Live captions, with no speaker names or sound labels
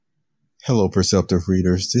Hello, perceptive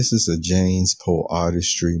readers. This is a James Poe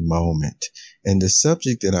artistry moment. And the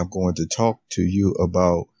subject that I'm going to talk to you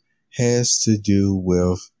about has to do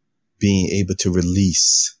with being able to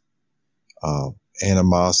release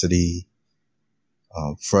animosity,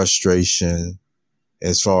 frustration,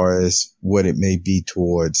 as far as what it may be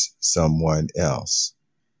towards someone else.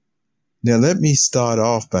 Now, let me start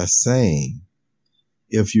off by saying,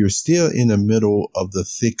 if you're still in the middle of the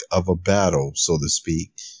thick of a battle, so to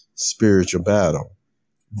speak, spiritual battle,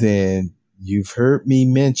 then you've heard me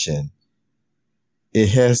mention it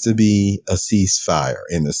has to be a ceasefire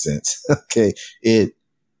in a sense. Okay.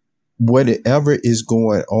 Whatever is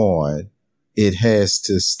going on, it has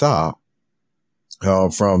to stop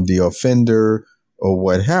from the offender or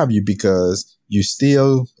what have you, because you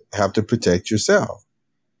still have to protect yourself.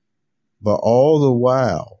 But all the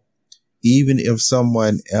while, even if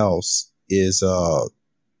someone else is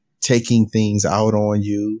taking things out on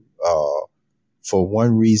you for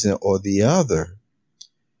one reason or the other,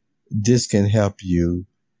 this can help you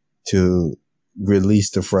to release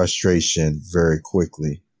the frustration very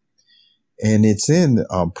quickly. And it's in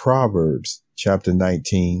Proverbs chapter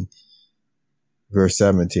 19, verse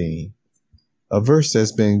 17, a verse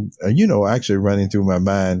that's been, actually running through my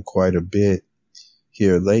mind quite a bit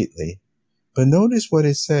here lately. But notice what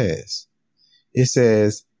it says. It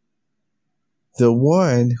says, the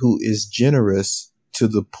one who is generous to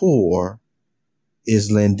the poor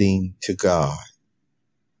is lending to God.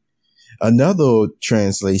 Another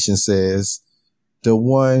translation says, the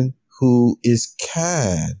one who is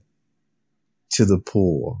kind to the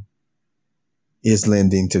poor is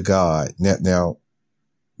lending to God. Now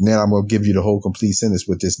I'm going to give you the whole complete sentence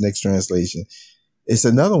with this next translation. It's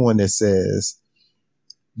another one that says,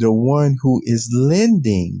 the one who is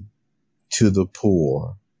lending to the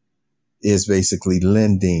poor is basically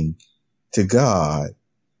lending to God,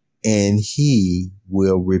 and he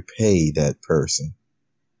will repay that person.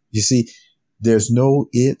 You see, there's no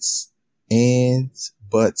ifs, ands,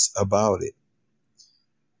 buts about it.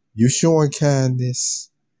 You're showing kindness,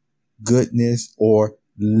 goodness, or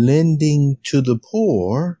lending to the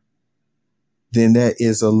poor, then that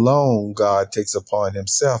is a loan God takes upon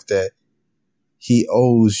himself that he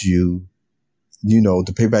owes you,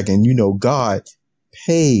 to pay back. And God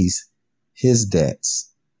pays his debts.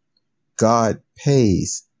 God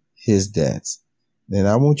pays his debts. And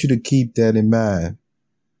I want you to keep that in mind,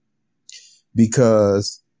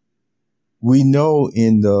 because we know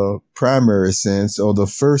in the primary sense, or the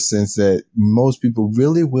first sense that most people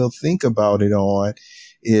really will think about it on,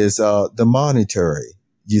 is the monetary,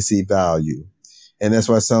 value. And that's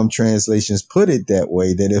why some translations put it that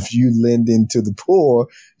way, that if you lend into the poor,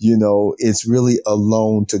 it's really a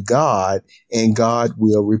loan to God, and God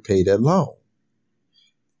will repay that loan.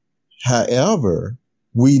 However,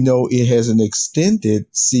 we know it has an extended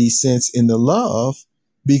sense in the love,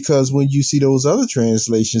 because when you see those other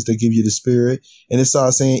translations that give you the spirit, and it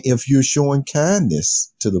starts saying, if you're showing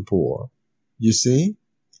kindness to the poor, you see?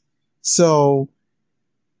 So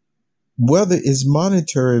whether it's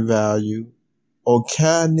monetary value or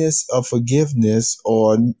kindness or forgiveness,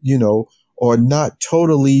 or not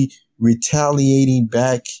totally retaliating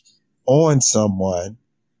back on someone,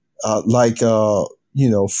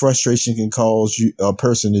 frustration can cause a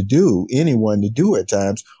person to do, anyone to do at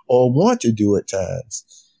times, or want to do at times.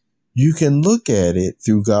 You can look at it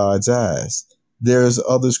through God's eyes. There's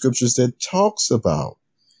other scriptures that talks about,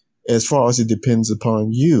 as far as it depends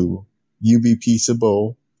upon you be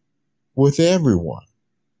peaceable with everyone.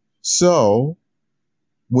 So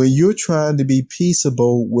when you're trying to be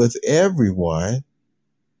peaceable with everyone,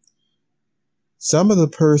 some of the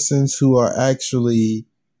persons who are actually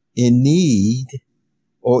in need,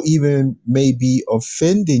 or even may be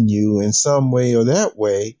offending you in some way or that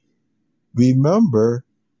way, remember,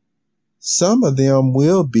 some of them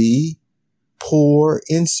will be poor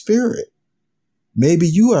in spirit. Maybe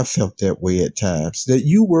you have felt that way at times, that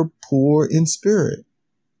you were poor in spirit.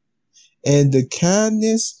 And the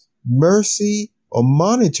kindness, mercy, or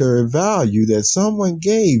monetary value that someone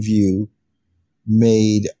gave you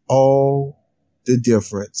made all the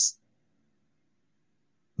difference.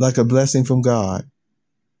 Like a blessing from God.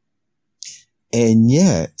 And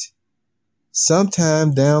yet,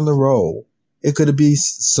 sometime down the road, it could be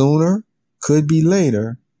sooner, could be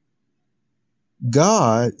later,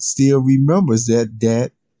 God still remembers that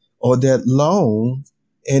debt or that loan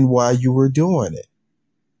and why you were doing it.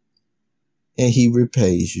 And he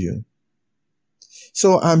repays you.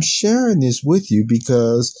 So I'm sharing this with you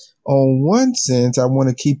because on one sense, I want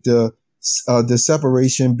to keep the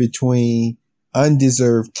separation between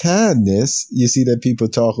undeserved kindness. You see that people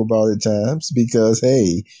talk about at times because,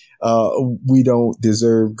 hey, we don't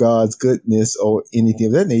deserve God's goodness or anything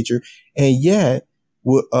of that nature. And yet,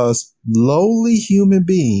 with us lowly human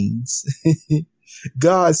beings,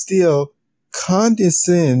 God still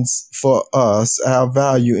condescends for us, our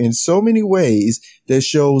value, in so many ways that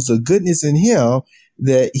shows the goodness in him,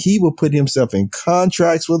 that he will put himself in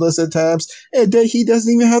contracts with us at times and that he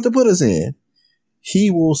doesn't even have to put us in. He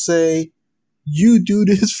will say, you do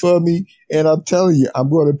this for me, and I'm telling you, I'm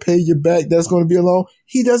going to pay you back. That's going to be a loan.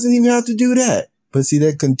 He doesn't even have to do that. But see,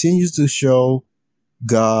 that continues to show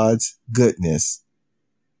God's goodness.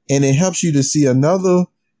 And it helps you to see another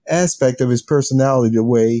aspect of his personality, the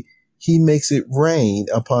way he makes it rain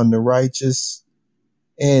upon the righteous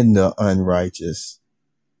and the unrighteous.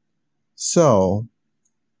 So,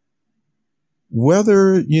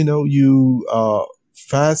 whether, you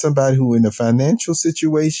find somebody who in a financial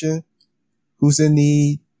situation, who's in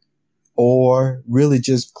need, or really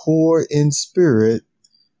just poor in spirit,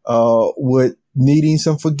 with needing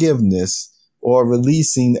some forgiveness or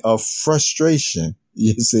releasing of frustration,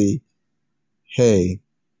 you see, hey,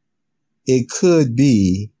 it could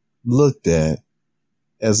be looked at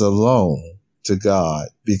as a loan to God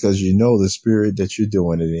because you know the spirit that you're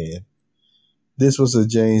doing it in. This was a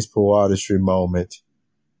James Poe Artistry moment.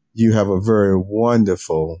 You have a very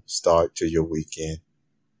wonderful start to your weekend.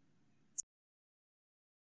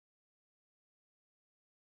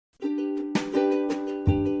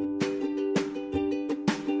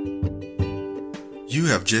 You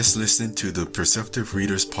have just listened to the Perceptive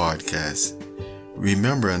Readers Podcast.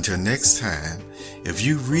 Remember, until next time, if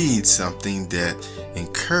you read something that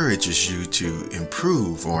encourages you to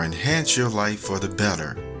improve or enhance your life for the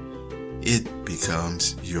better, it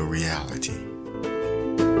becomes your reality.